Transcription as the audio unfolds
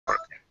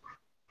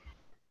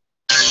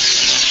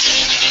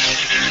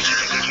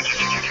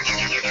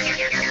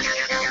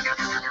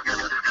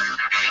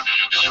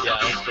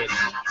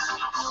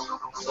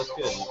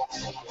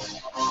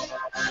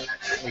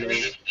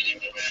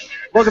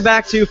Welcome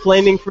back to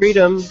Flaming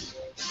Freedom.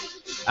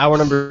 Hour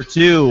number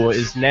 2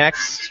 is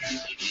next.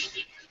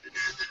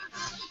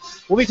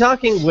 We'll be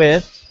talking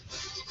with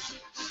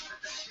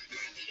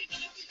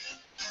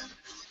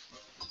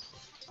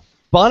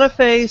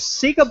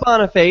Sika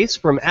Boniface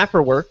from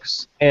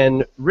AfroWorks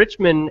and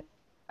Richmond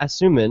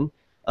Asuman,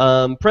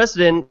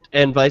 President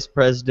and Vice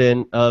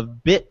President of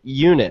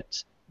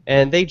BitUnit.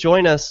 And they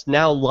join us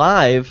now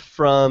live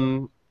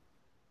from,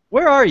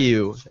 where are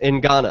you in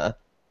Ghana?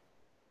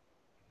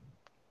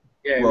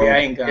 We are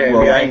in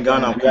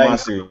Ghana,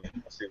 Kumasi.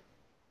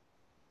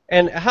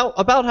 And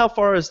how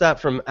far is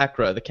that from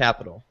Accra, the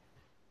capital?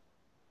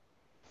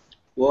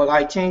 Well,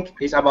 I think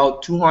it's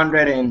about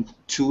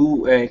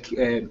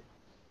 202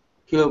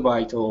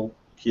 kilobytes or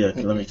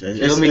kilometers.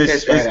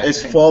 Kilometers,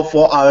 It's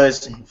 4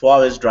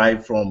 hours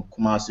drive from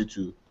Kumasi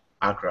to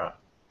Accra.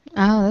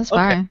 Oh, that's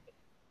far. Okay.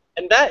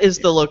 And that is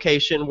the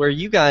location where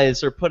you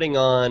guys are putting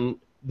on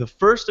the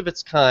first of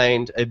its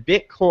kind, a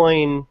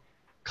Bitcoin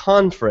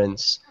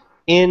conference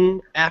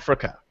in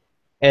Africa.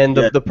 And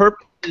the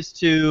purpose is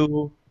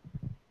to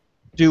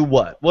do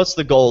what? What's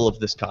the goal of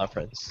this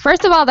conference?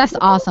 First of all, that's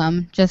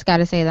awesome. Just got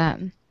to say that.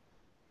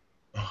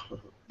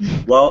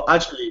 Well,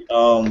 actually,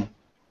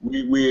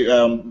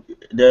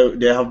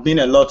 there have been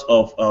a lot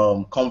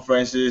of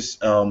conferences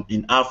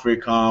in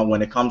Africa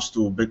when it comes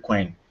to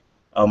Bitcoin.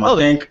 I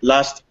think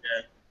last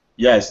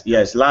year,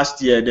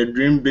 the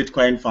Dream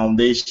Bitcoin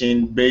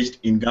Foundation, based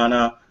in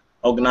Ghana,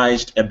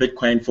 organized a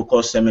Bitcoin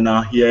focus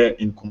seminar here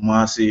in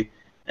Kumasi,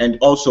 and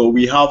also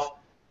we have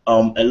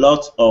a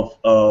lot of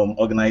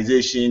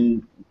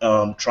organization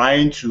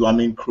trying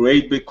to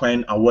create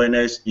Bitcoin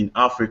awareness in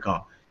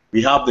Africa.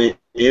 We have the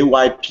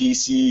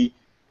AYPC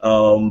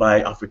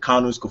by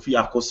Africanus Kofi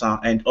Akosa,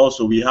 and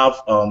also we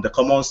have the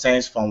Common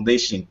Sense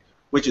Foundation,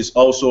 which is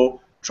also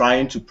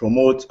trying to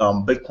promote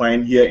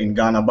Bitcoin here in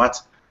Ghana.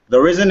 But the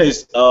reason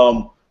is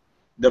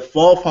the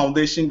 4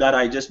 foundations that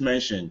I just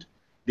mentioned,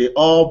 they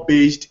all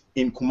based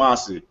in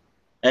Kumasi,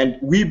 and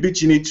we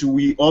BitUnit too,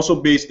 we also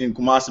based in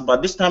Kumasi.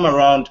 But this time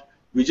around,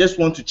 we just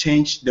want to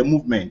change the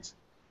movement.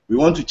 We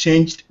want to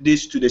change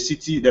this to the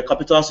city, the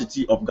capital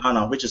city of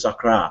Ghana, which is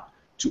Accra,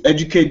 to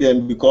educate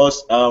them,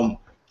 because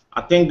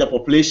I think the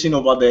population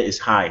over there is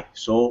high.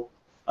 So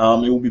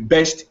it will be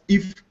best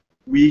if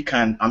we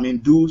can,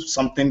 do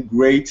something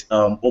great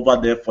over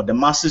there for the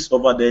masses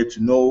over there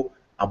to know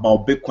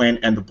about Bitcoin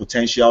and the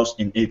potentials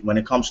in it when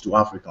it comes to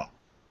Africa.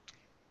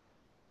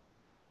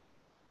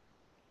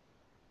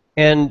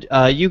 And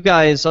you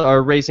guys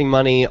are raising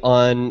money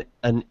on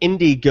an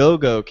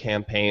Indiegogo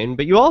campaign,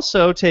 but you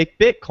also take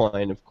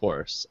Bitcoin, of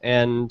course.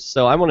 And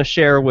so I want to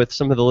share with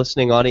some of the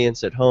listening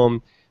audience at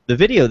home the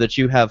video that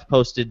you have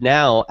posted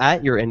now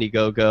at your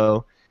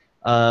Indiegogo,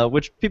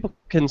 which people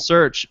can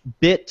search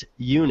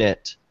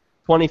BitUnit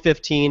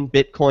 2015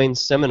 Bitcoin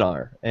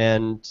Seminar.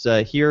 And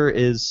here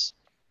is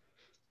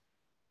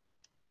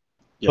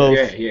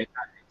both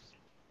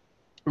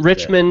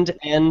Richmond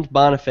and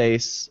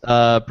Boniface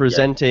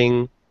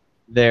presenting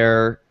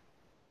their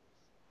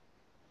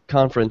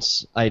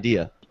conference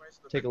idea.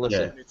 Take a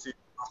listen.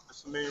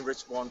 Asumin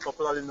Richmond,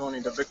 popularly known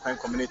in the Bitcoin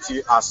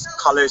community as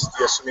College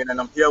the Asumin, and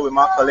I'm here with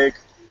my colleague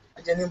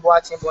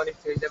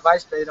Boniface, the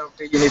Vice President of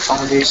the BitUnit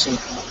Foundation.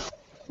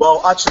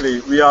 Well,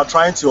 actually, we are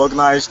trying to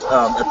organize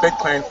a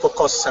Bitcoin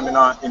focus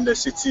seminar in the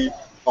city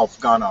of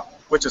Ghana,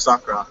 which is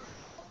Accra.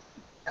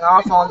 And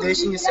our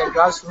foundation is a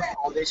grassroots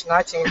foundation.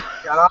 I think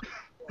Ghana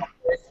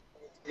is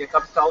the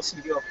capital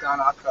city of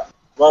Ghana, Accra.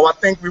 Well, I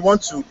think we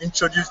want to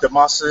introduce the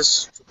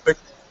masses to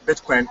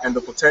Bitcoin and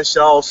the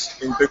potentials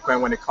in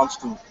Bitcoin when it comes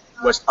to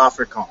West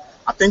Africa.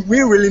 I think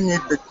we really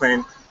need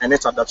Bitcoin and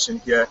its adoption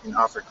here in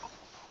Africa.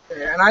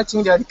 And I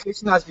think the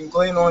education has been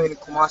going on in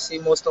Kumasi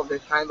most of the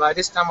time, but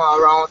this time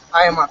around,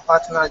 I and my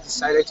partner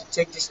decided to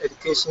take this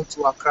education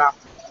to Accra,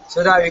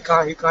 so that we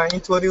can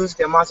introduce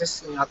the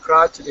masses in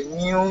Accra to the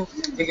new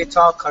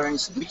digital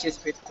currency, which is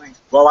Bitcoin.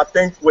 Well, I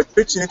think with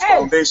BitUnit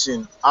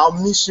Foundation, our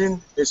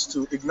mission is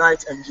to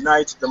ignite and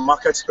unite the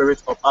market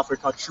spirit of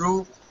Africa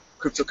through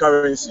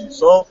cryptocurrency.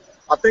 So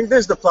I think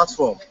this is the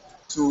platform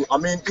to,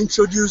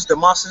 introduce the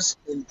masses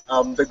in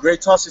the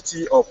greater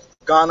city of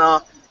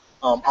Ghana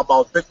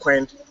about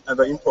Bitcoin and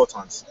the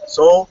importance.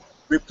 So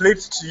we plead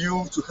to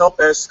you to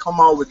help us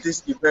come out with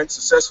this event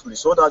successfully,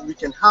 so that we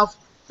can have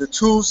the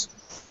tools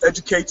to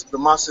educate the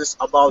masses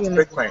about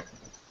Bitcoin.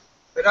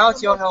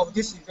 Without your help,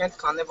 this event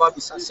can never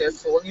be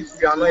successful if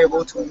we are not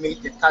able to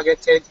meet the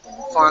targeted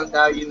fund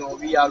that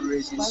we are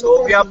raising.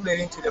 So we are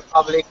pleading to the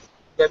public,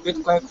 the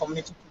Bitcoin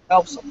community, to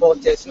help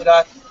support us, so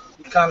that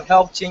we can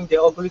help change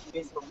the ugly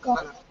face of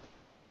Ghana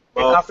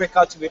and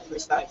Africa, to be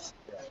precise.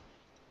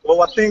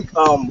 Well, I think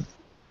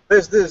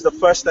this is the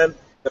first step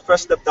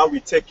that we're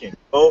taking.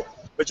 So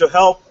with your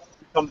help,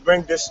 we can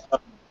bring this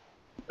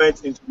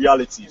event into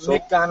reality. So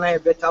make Ghana a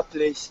better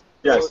place.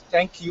 Yes. So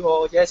thank you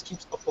all. Just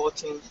keep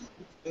supporting.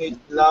 We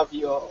love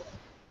you all.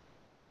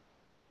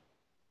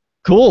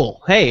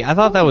 Cool. Hey, I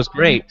thought that was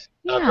great.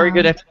 Yeah. Very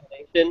good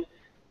explanation.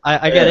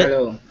 I get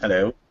it.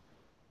 Hello.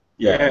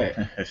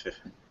 Yeah.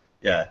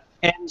 Yeah.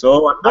 And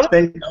So I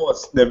think that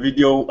was the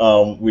video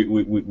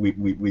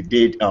we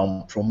did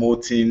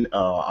promoting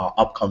our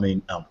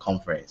upcoming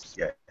conference.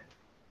 Yeah.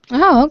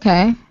 Oh,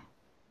 okay.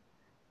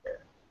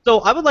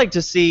 so I would like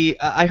to see.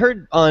 I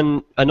heard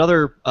on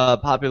another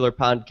popular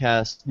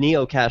podcast,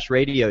 Neocash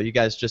Radio, you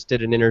guys just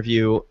did an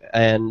interview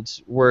and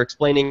were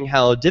explaining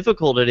how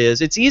difficult it is.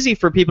 It's easy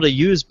for people to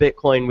use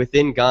Bitcoin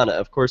within Ghana.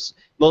 Of course,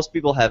 most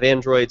people have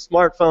Android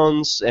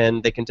smartphones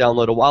and they can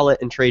download a wallet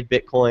and trade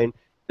Bitcoin.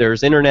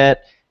 There's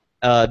internet.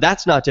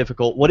 That's not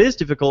difficult. What is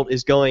difficult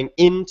is going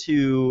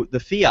into the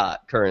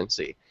fiat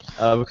currency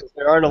because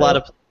there aren't a lot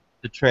of places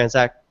to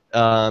transact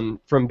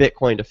from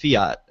Bitcoin to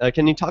fiat.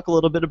 Can you talk a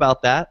little bit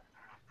about that?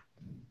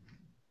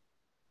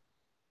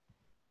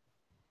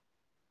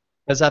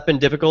 Has that been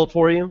difficult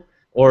for you?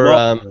 Or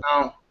Well,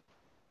 Now,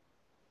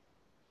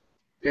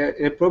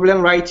 the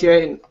problem right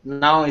here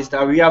now is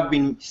that we have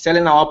been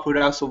selling our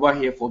products over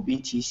here for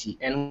BTC,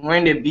 and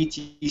when the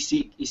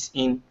BTC is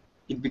in,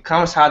 it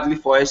becomes hardly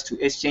for us to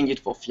exchange it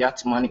for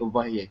fiat money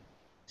over here.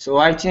 So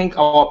I think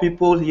our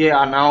people here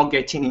are now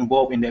getting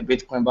involved in the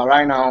Bitcoin, but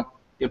right now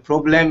the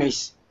problem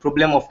is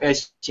problem of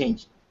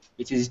exchange.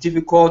 It is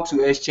difficult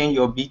to exchange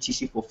your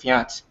BTC for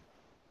fiat.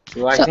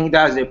 So I So, think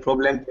that's the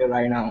problem here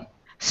right now.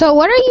 so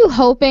what are you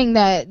hoping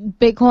that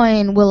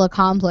Bitcoin will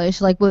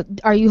accomplish? Like, what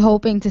are you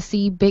hoping to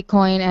see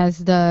Bitcoin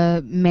as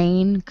the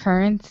main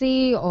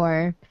currency,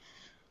 or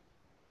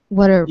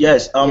what are?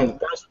 yes, Yeah.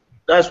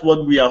 that's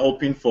what we are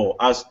hoping for.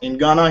 As in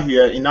Ghana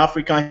here, in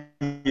Africa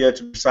here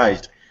to be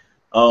precise,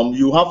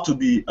 you have to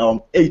be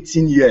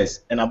 18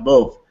 years and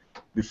above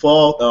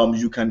before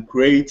you can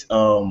create,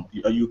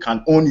 you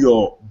can own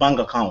your bank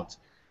account,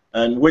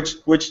 and which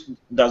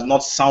does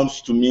not sound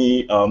to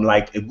me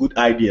like a good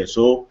idea.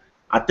 So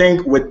I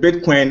think with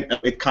Bitcoin,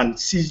 it can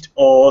seize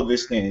all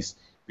these things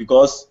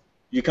because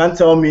you can't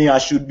tell me I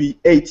should be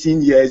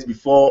 18 years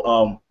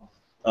before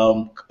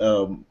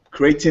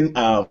creating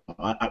a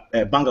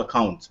bank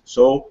account.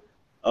 So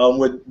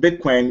with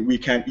Bitcoin,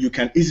 you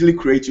can easily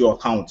create your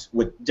account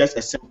with just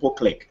a simple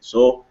click.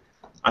 So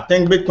I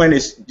think Bitcoin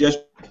is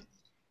just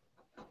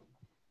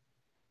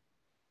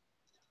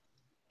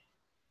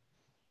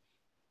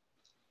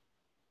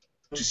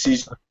to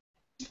seize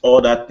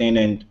all that thing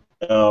and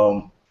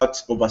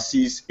but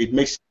overseas it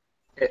makes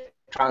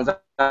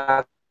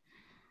Transaction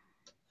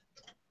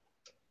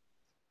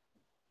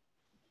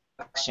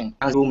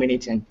and so many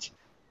things.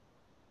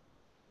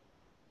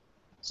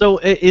 so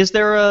is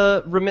there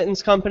a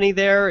remittance company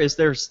there? Is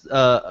there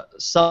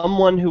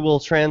someone who will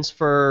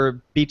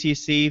transfer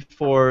BTC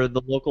for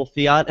the local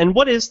fiat? And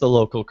what is the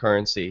local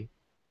currency?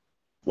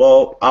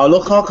 well, our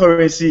local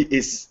currency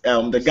is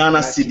the Ghana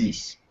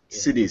cedis, Yeah.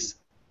 cedis,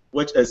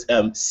 which is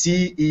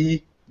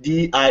CEDIS,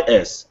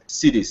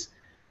 cedis.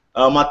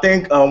 I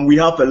think we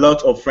have a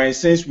lot of friends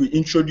since we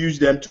introduced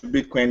them to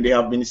Bitcoin. They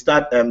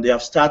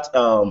have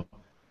started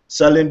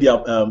selling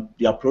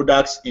their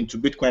products into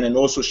Bitcoin and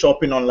also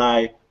shopping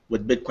online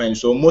with Bitcoin.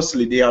 So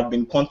mostly they have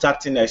been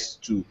contacting us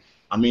to,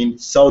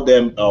 sell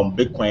them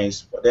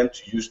Bitcoins for them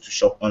to use to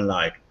shop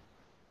online.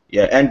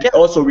 Yeah, and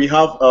also we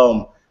have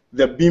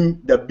the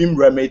Beam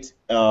Remit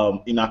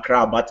in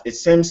Accra, but it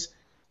seems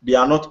they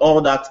are not all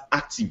that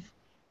active.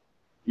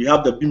 You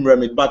have the Beam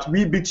Remit, but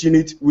we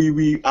BitUnit,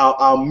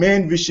 our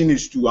main vision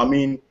is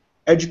to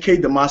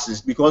educate the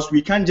masses because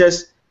we can't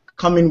just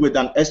come in with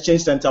an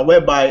exchange center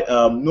whereby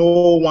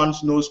no one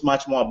knows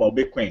much more about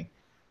Bitcoin.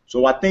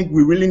 So I think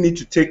we really need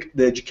to take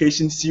the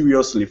education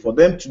seriously for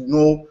them to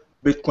know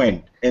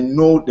Bitcoin and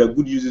know the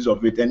good uses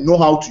of it and know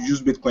how to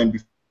use Bitcoin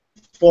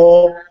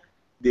before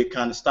they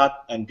can start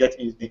and get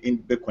in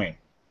Bitcoin.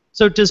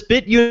 So does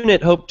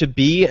BitUnit hope to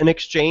be an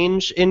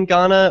exchange in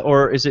Ghana,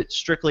 or is it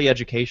strictly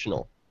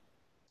educational?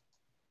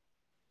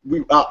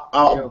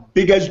 Our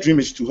biggest dream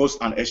is to host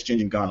an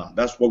exchange in Ghana.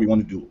 That's what we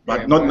want to do,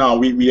 but not now.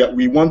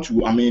 We want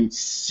to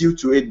see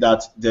to it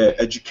that the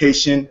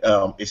education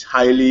is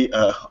highly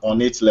on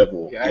its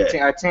level. Yeah,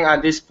 I think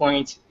at this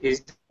point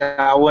is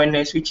the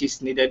awareness which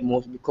is needed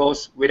most,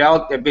 because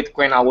without the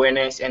Bitcoin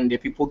awareness and the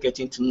people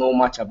getting to know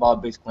much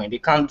about Bitcoin, they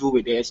can't do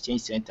with the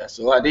exchange center.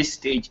 So at this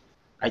stage,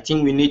 I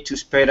think we need to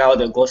spread out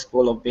the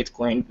gospel of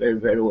Bitcoin very,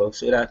 very well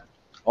so that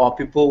our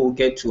people will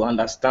get to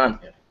understand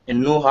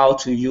and know how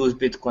to use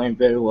Bitcoin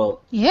very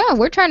well. Yeah,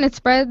 we're trying to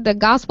spread the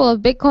gospel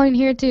of Bitcoin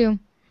here too.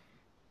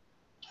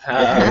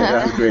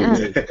 That's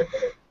great.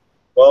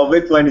 Well,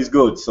 Bitcoin is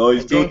good, so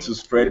it's good to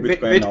spread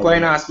Bitcoin.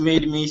 Bitcoin has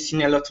made me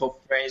seen a lot of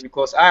friends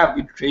because I have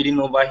been trading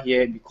over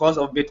here. Because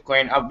of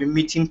Bitcoin, I've been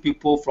meeting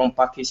people from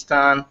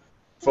Pakistan,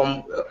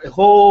 from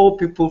whole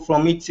people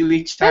from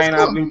Italy, China.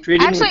 Cool. I've been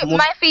trading Actually, with most.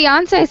 my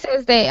fiance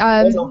says they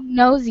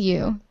knows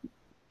you.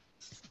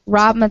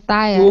 Rob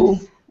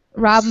Matthias.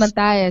 Rob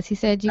Matthias. He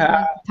said you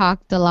guys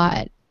talked a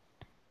lot.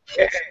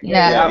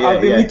 Yeah,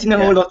 I've been meeting a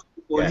whole lot of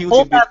people. Huge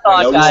Hold that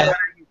thought, Bitcoin. guys.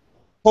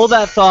 Hold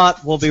that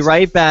thought. We'll be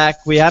right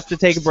back. We have to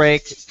take a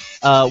break.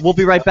 We'll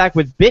be right back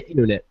with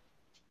BitUnit.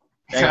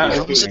 Thank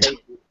you. Okay.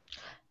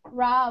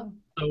 Rob.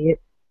 So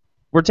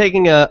We're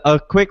taking a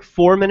quick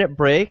 4-minute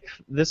break.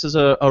 This is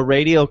a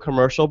radio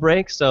commercial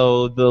break,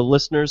 so the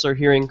listeners are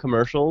hearing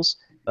commercials,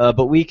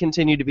 but we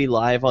continue to be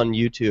live on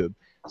YouTube.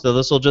 So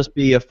this will just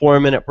be a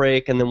 4-minute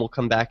break, and then we'll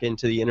come back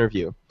into the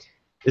interview.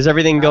 Is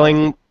everything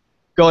going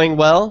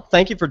well?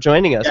 Thank you for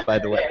joining us, by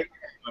the way.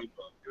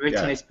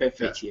 Everything is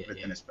perfect here.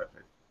 Everything is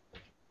perfect.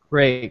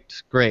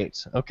 Great,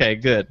 great. Okay,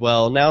 good.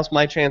 Well, now's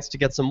my chance to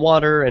get some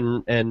water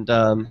and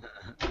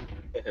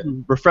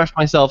refresh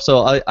myself,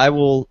 so I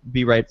will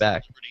be right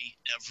back.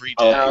 Every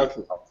day.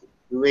 Okay.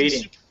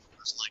 Waiting.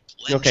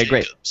 Okay,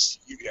 great.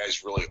 You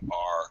guys really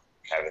are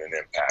having an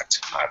impact,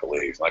 I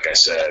believe. Like I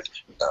said,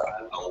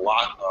 a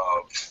lot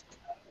of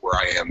where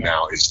I am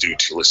now is due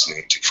to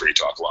listening to Free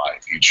Talk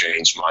Live. You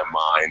changed my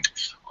mind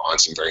on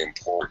some very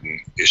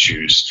important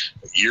issues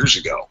years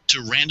ago.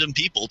 To random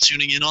people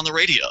tuning in on the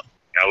radio.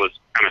 I was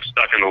kind of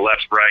stuck in the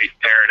left-right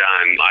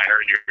paradigm. I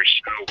heard your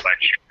show by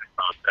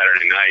on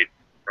Saturday night.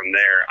 From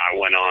there, I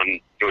went on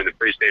doing the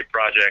Pre-State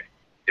Project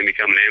and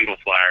become an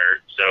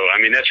amplifier. So, I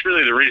mean, that's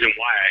really the reason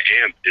why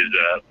I amped is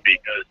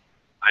because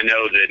I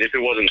know that if it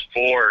wasn't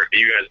for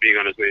you guys being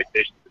on as many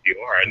stations as you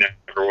are, I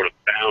never would have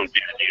found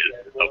the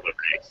ideas of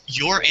Liberty.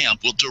 Your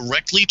amp will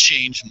directly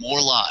change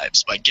more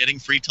lives by getting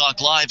Free Talk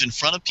Live in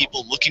front of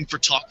people looking for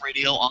talk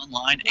radio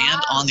online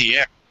and on the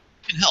air.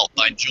 You can help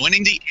by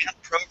joining the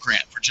AMP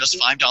program for just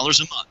 $5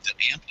 a month at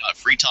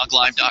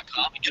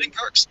amp.freetalklive.com and getting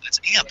perks. That's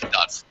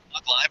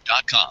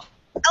amp.freetalklive.com.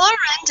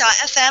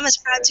 LRN.FM is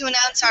proud to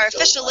announce our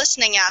official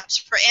listening apps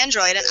for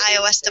Android and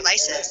iOS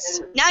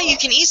devices. Now you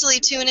can easily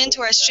tune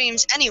into our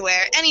streams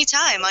anywhere,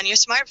 anytime on your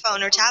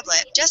smartphone or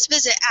tablet. Just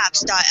visit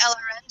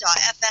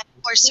apps.lrn.fm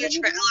or search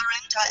for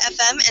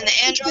LRN.FM in the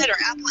Android or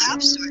Apple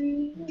App Store.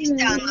 Please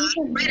download,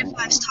 rate it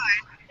 5-star,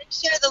 and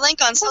share the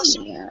link on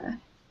social media.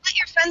 Let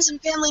your friends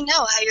and family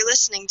know how you're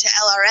listening to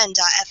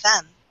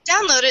LRN.FM.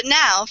 Download it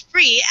now,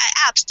 free at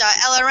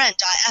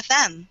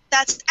apps.lrn.fm.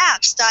 That's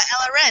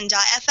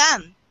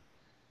apps.lrn.fm.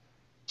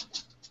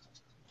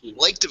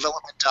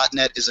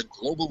 LakeDevelopment.net is a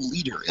global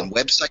leader in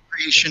website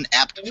creation,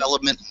 app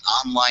development, and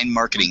online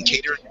marketing,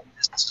 catering to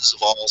businesses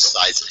of all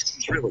sizes.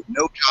 There's really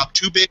no job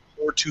too big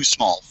or too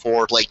small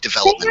for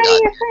LakeDevelopment.net. Say hi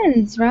to your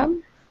friends, Rob.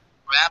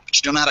 App, but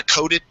you don't know how to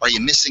code it? Are you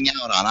missing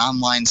out on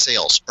online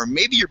sales? Or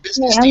maybe your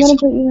business I'm needs gonna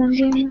put you on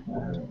game.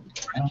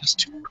 just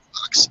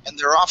 $200, and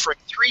they're offering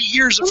 3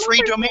 years of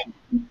free domain.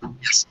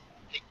 Yes,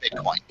 take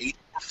Bitcoin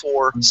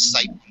 844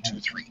 site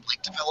 123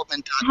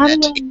 How do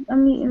LakeDevelopment.net I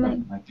unmute your mic?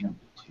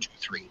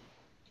 123.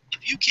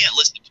 If you can't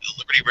listen to the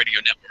Liberty Radio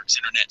Network's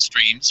internet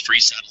streams, free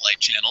satellite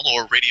channel,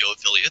 or radio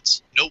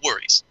affiliates, no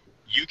worries.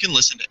 You can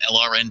listen to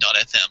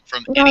LRN.FM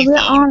from No, any we're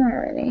phone on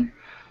already. or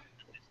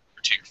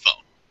to your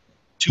phone.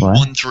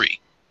 213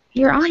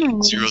 You're on already.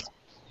 039.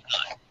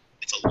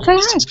 It's a long Say hi.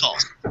 distance call.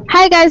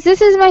 Hi guys,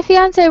 this is my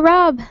fiance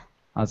Rob.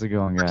 How's it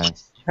going,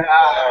 guys?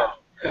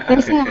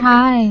 They say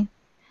hi.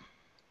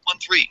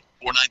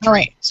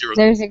 13-493-039.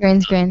 There's a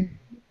green screen.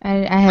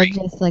 I had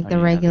just like the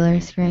regular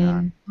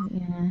screen.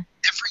 Yeah.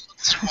 Every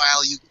once in a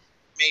while, you get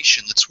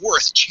information that's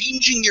worth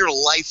changing your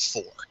life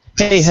for.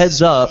 Hey,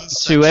 heads up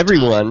to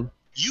everyone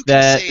You can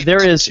that save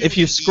there up is, to if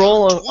you and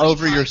scroll beyond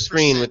over your 25%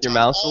 screen with your on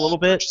mouse a all little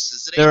bit,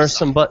 purchases at there are Amazon.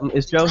 some buttons.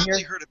 Is Joe You've here?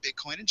 probably heard of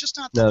Bitcoin and just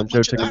not No, thought Joe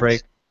much took a about break.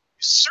 it.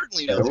 You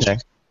certainly know Okay.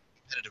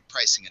 competitive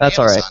pricing at That's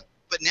all Amazon. right.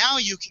 But now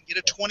you can get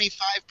a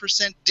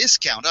 25%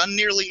 discount on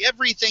nearly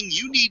everything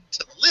you need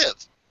to live.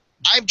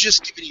 I've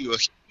just given you a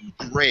huge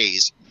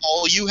raise.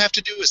 All you have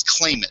to do is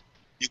claim it.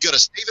 You go to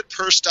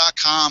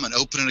saveitpurse.com and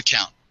open an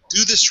account.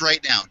 Do this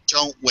right now.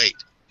 Don't wait.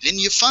 Then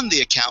you fund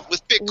the account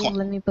with Ooh, Bitcoin.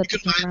 let me put the You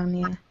can buy camera on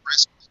you.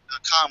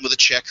 .com with a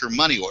check or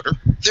money order.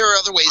 There are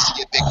other ways to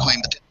get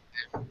Bitcoin, but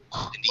they're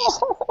easy.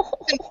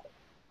 And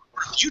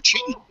you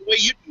change the way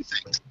you do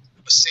things.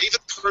 Go to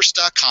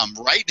saveitpurse.com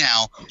right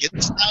now.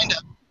 Get signed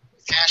up.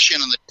 Cash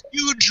in on the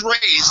huge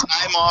raise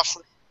I'm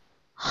offering.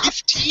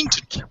 15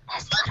 to 25%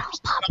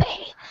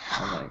 off.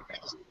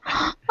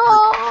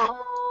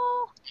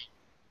 Oh.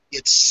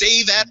 It's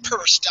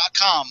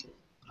saveatpurse.com.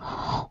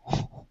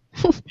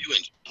 You enjoy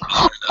it.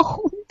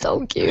 Oh,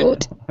 so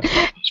cute.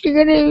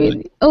 You're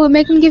gonna. Oh,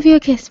 make him give you a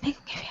kiss. Make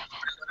him give you a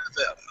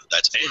kiss.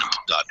 That's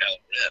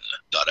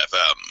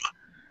amp.lrn.fm.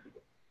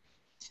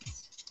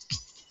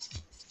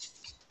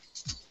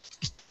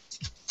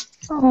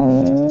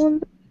 Oh.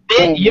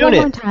 BitUnit. One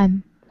more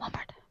time. One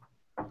more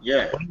time.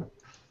 Yeah.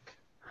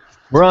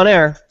 We're on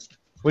air.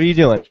 What are you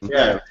doing?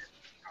 Yeah.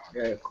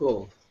 Yeah,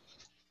 cool.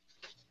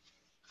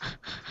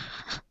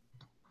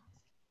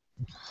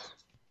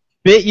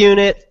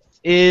 BitUnit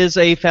is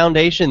a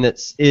foundation that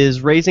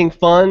is raising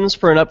funds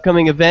for an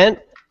upcoming event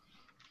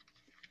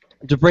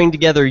to bring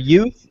together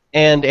youth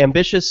and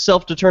ambitious,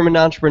 self-determined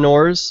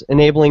entrepreneurs,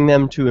 enabling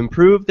them to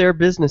improve their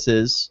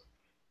businesses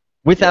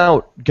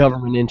without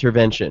government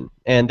intervention.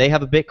 And they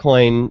have a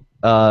Bitcoin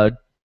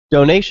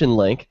donation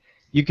link.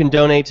 You can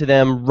donate to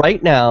them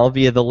right now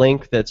via the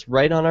link that's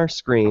right on our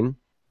screen.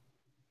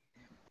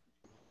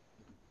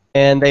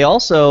 And they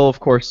also, of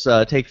course,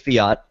 take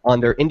fiat on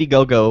their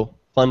Indiegogo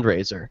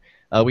fundraiser.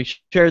 We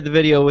shared the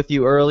video with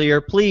you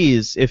earlier.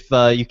 Please, if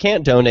you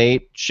can't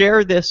donate,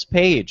 share this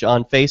page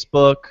on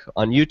Facebook,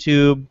 on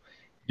YouTube,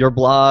 your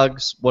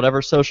blogs,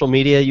 whatever social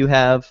media you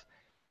have.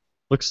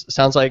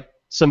 Sounds like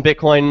some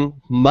Bitcoin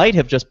might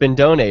have just been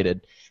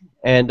donated.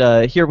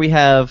 And here we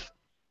have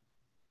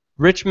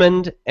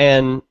Richmond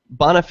and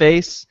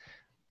Boniface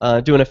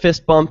doing a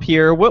fist bump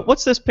here.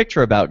 What's this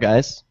picture about,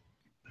 guys?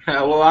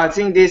 Well, I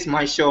think this is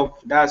my shop.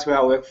 That's where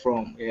I work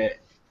from. Yeah,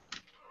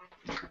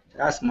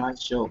 that's my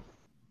shop.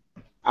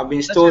 I've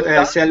been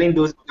selling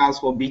those cars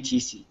for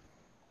BTC.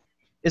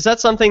 Is that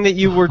something that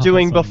you were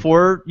doing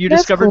before you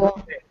discovered?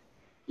 Cool.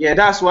 Yeah,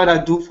 that's what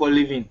I do for a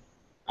living.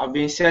 I've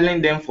been selling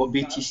them for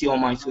BTC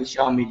on my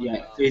social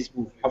media,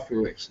 Facebook,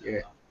 afterwards. Yeah.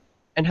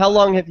 And how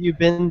long have you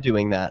been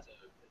doing that?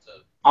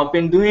 I've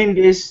been doing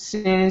this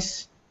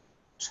since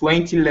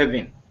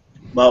 2011.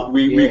 But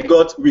we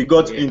got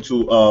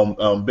into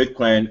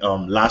Bitcoin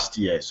last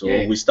year, so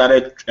we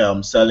started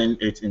selling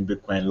it in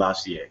Bitcoin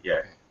last year.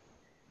 Yeah.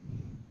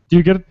 Do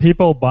you get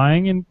people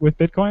buying in with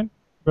Bitcoin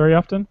very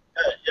often?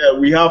 Yeah,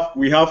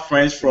 we have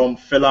friends from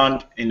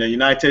Finland, in the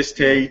United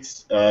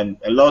States, and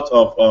a lot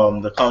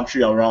of the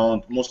country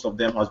around. Most of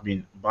them has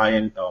been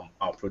buying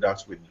our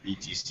products with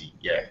BTC.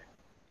 Yeah.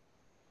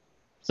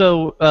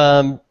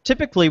 So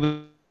typically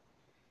with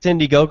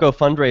Indiegogo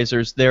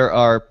fundraisers, there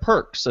are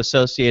perks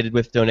associated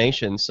with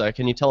donations.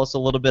 Can you tell us a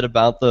little bit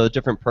about the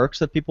different perks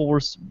that people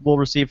will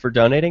receive for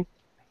donating?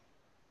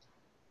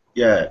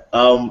 Yeah,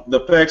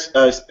 the perks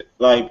is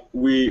like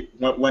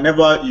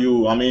whenever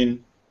you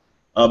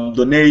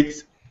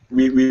donate,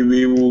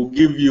 we will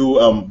give you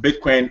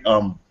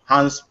Bitcoin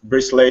hands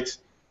bracelet,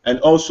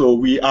 and also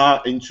we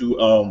are into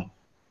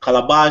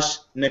calabash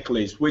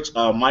necklace, which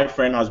my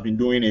friend has been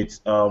doing it.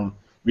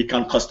 We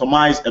can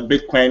customize a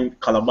Bitcoin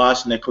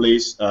calabash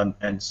necklace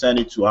and send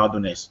it to our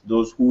donors,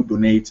 those who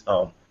donate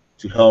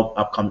to help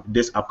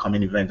this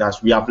upcoming event.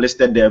 As we have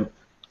listed them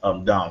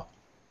down.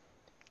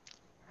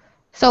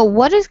 So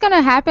what is going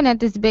to happen at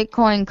this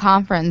Bitcoin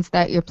conference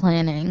that you're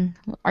planning?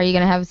 Are you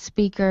going to have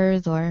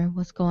speakers or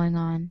what's going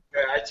on?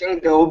 I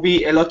think there will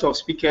be a lot of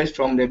speakers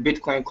from the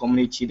Bitcoin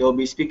community. They'll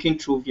be speaking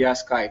through via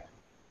Skype.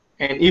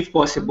 And if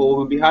possible,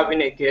 we'll be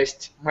having a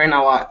guest when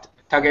our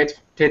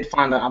targeted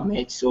founder are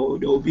met. So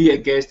there will be a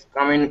guest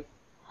coming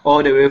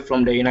all the way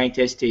from the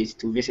United States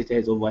to visit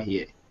us over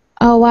here.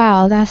 Oh,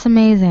 wow. That's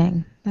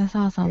amazing. That's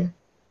awesome.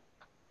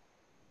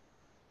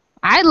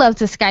 I'd love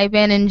to Skype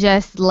in and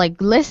just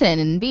like listen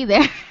and be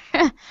there.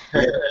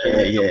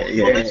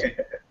 Yeah.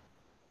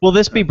 Will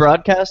this be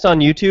broadcast on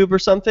YouTube or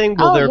something?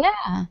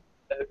 Yeah.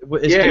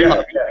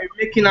 We're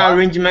making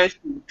arrangements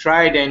to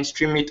try it and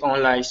stream it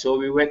online. So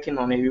we're working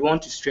on it. We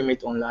want to stream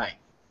it online.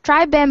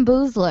 Try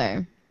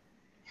Bamboozler.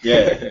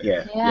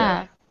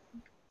 Yeah.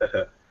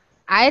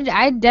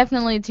 I'd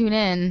definitely tune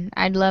in.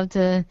 I'd love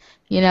to,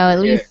 at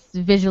least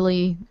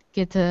visually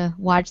get to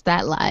watch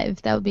that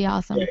live. That would be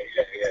awesome.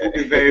 It would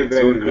be very,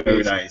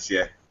 very nice.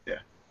 Yeah.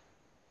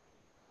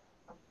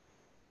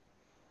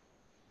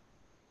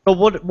 So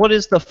what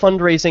is the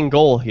fundraising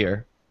goal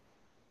here?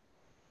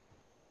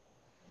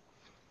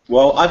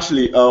 Well,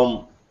 actually,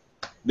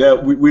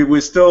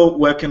 we're still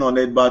working on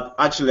it, but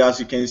actually, as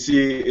you can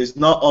see, it's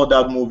not all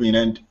that moving,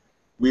 and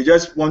we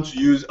just want to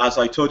use, as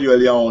I told you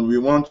earlier on, we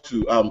want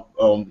to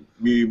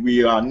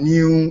we are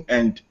new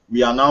and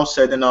we are now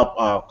setting up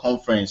our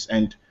conference,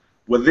 and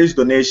with this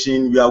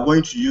donation, we are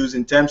going to use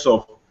in terms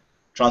of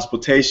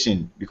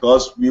transportation,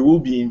 because we will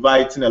be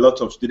inviting a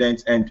lot of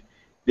students and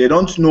they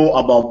don't know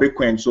about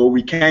Bitcoin, so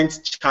we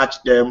can't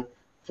charge them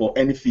for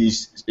any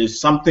fees. It's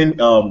something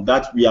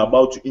that we are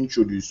about to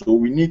introduce, so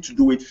we need to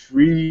do it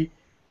free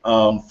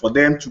for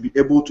them to be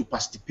able to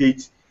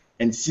participate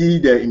and see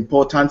the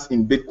importance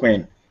in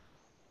Bitcoin.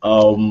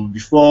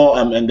 Before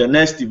and the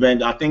next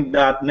event, I think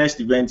that next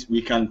event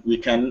we can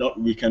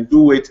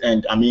do it,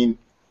 and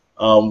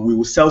we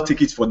will sell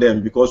tickets for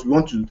them, because we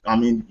want to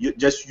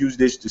just use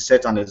this to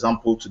set an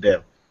example to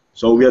them.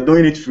 So we are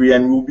doing it free,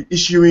 and we'll be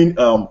issuing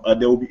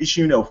there will be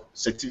issuing of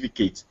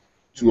certificates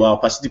to our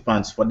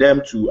participants for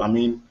them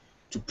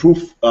to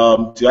prove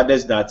to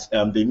others that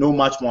they know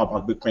much more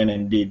about Bitcoin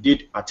and they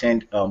did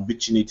attend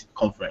BitUnit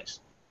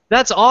conference.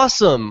 That's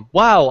awesome!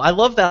 Wow, I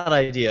love that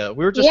idea.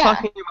 We were just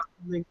talking about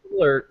something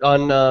similar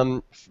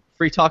on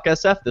Free Talk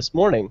SF this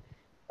morning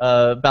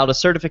about a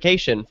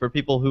certification for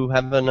people who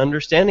have an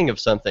understanding of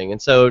something. And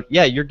so,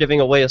 yeah, you're giving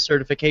away a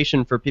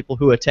certification for people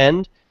who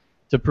attend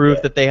to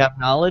prove that they have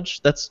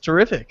knowledge. That's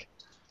terrific.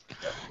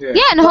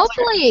 Yeah, and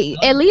hopefully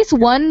at least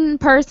one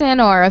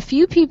person or a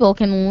few people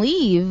can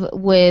leave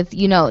with,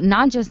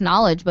 not just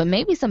knowledge, but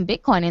maybe some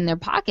Bitcoin in their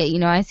pocket.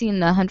 I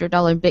seen the $100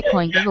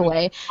 Bitcoin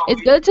giveaway.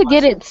 It's good to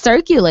get it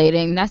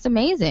circulating. That's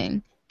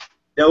amazing.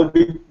 There will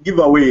be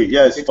giveaway,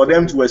 yes, for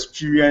them to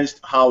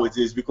experience how it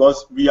is,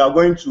 because we are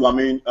going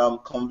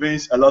to,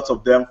 convince a lot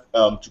of them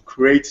to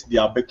create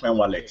their Bitcoin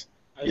wallet.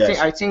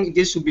 I think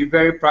this will be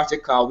very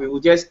practical. We will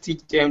just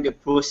teach them the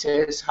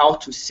process, how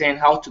to send,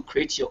 how to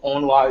create your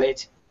own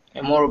wallet,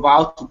 and more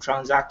about how to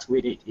transact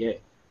with it. Yeah.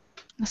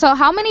 So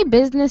how many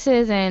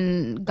businesses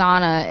in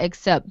Ghana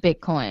accept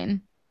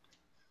Bitcoin?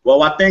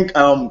 Well, I think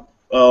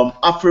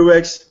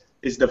AfriWorks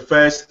is the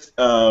first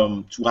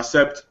to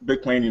accept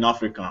Bitcoin in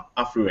Africa.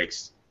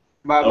 AfriWorks,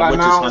 But which is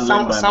now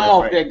handled by some my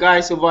of friend. the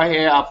guys over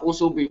here have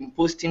also been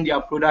posting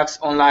their products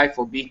online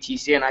for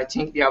BTC, and I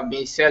think they have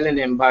been selling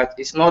them, but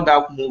it's not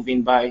that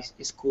moving, but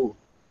it's cool.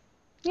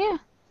 Yeah,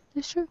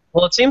 that's true.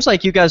 Well, it seems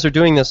like you guys are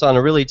doing this on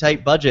a really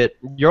tight budget.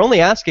 You're only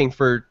asking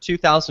for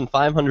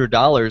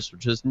 $2,500,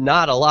 which is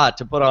not a lot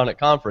to put on a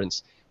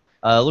conference.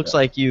 Looks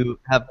like you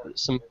have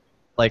some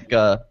like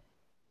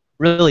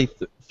really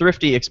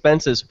thrifty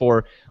expenses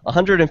for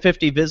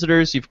 150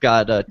 visitors. You've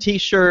got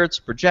T-shirts,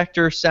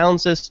 projector,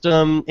 sound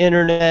system,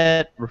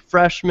 internet,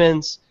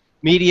 refreshments,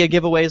 media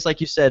giveaways,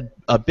 like you said,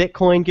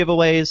 Bitcoin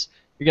giveaways.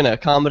 You're going to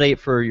accommodate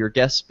for your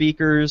guest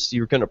speakers.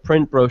 You're going to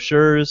print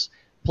brochures,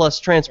 plus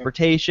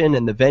transportation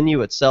and the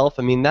venue itself.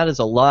 I mean, that is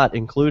a lot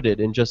included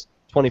in just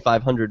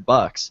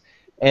 $2,500.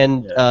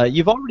 And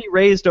you've already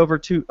raised over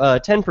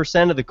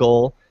 10% of the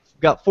goal.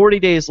 You've got 40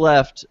 days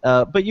left,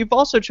 but you've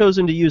also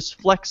chosen to use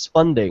flex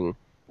funding.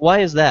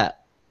 Why is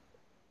that?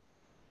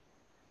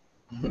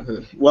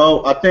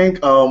 Well, I think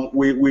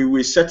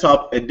we set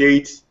up a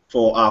date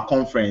for our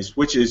conference,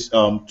 which is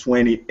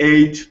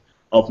 28th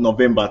of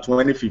November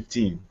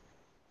 2015.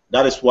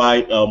 That is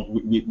why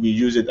we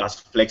use it as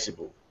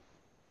flexible.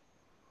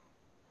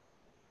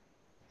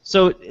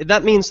 So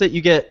that means that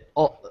you get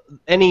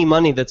any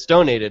money that's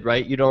donated,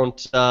 right? You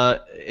don't.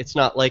 It's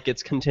not like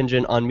it's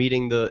contingent on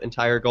meeting the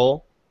entire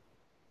goal.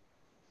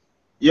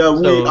 Yeah,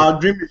 So, our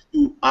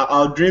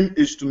dream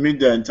is to meet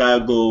the entire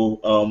goal.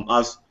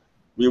 As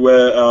we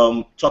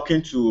were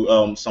talking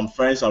to some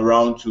friends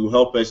around to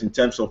help us in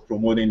terms of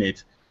promoting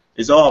it.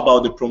 It's all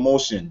about the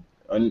promotion,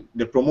 and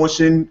the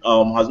promotion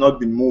has not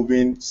been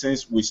moving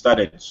since we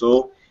started.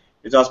 So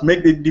it has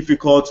made it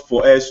difficult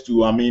for us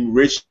to,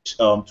 reach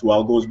to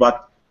our goals.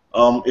 But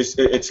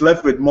it's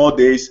left with more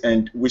days,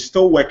 and we're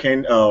still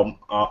working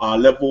our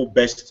level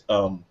best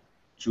to,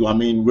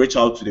 reach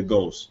out to the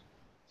goals.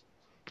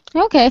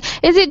 Okay.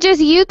 Is it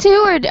just you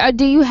two, or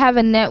do you have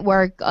a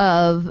network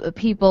of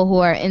people who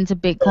are into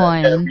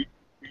Bitcoin?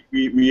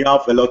 We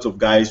have a lot of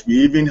guys. We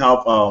even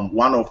have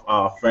one of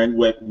our friends.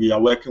 We are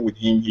working with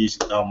him. He's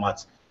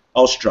at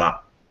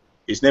Austria.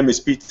 His name is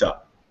Peter.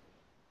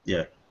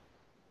 Yeah.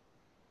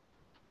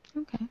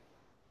 Okay.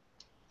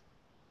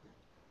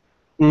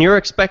 and you're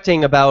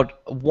expecting about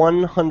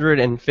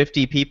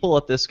 150 people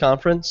at this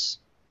conference?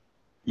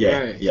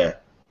 Yeah.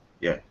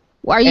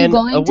 Are you And,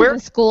 going to where- the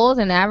schools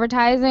and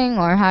advertising,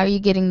 or how are you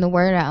getting the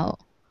word out?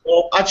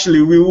 Well,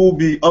 actually, we will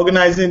be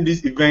organizing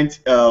this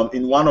event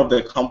in one of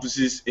the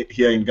campuses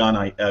here in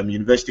Ghana,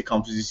 university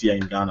campuses here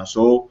in Ghana.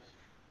 So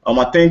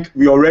I think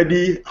we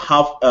already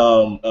have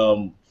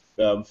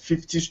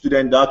 50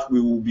 students that we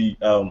will be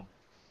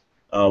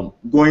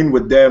going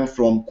with them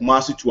from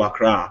Kumasi to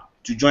Accra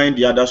to join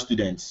the other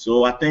students.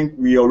 So I think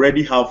we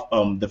already have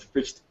the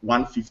fixed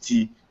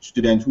 150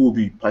 students who will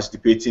be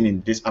participating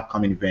in this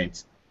upcoming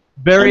event.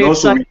 Very And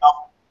also exciting.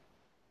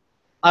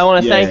 I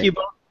want to thank you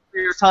both for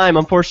your time.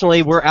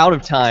 Unfortunately, we're out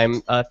of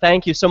time.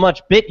 Thank you so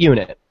much,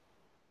 BitUnit.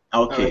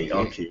 Okay.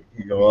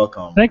 You're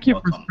welcome. Thank you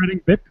for spreading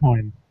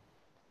Bitcoin.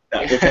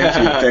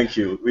 Thank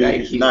you.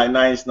 Really Thank you.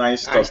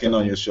 Nice talking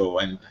on your show,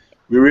 and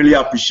we really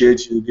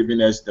appreciate you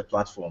giving us the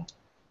platform.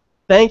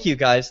 Thank you,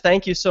 guys.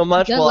 Thank you so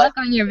much. Good luck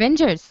on your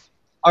ventures.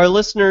 Our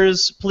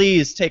listeners,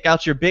 please take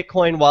out your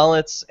Bitcoin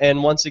wallets,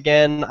 and once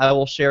again, I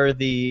will share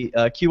the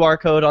QR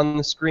code on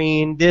the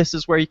screen. This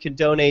is where you can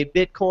donate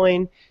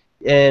Bitcoin,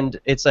 and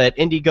it's at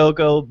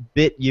Indiegogo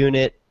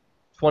BitUnit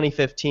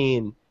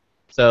 2015.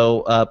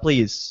 So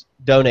please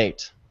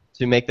donate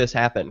to make this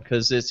happen,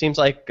 because it seems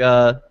like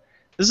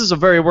this is a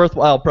very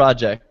worthwhile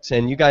project,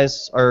 and you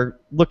guys are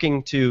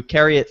looking to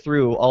carry it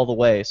through all the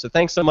way. So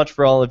thanks so much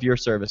for all of your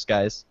service,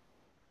 guys.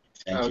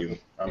 Thank you.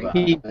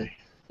 Bye-bye.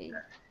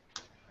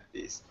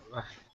 Peace.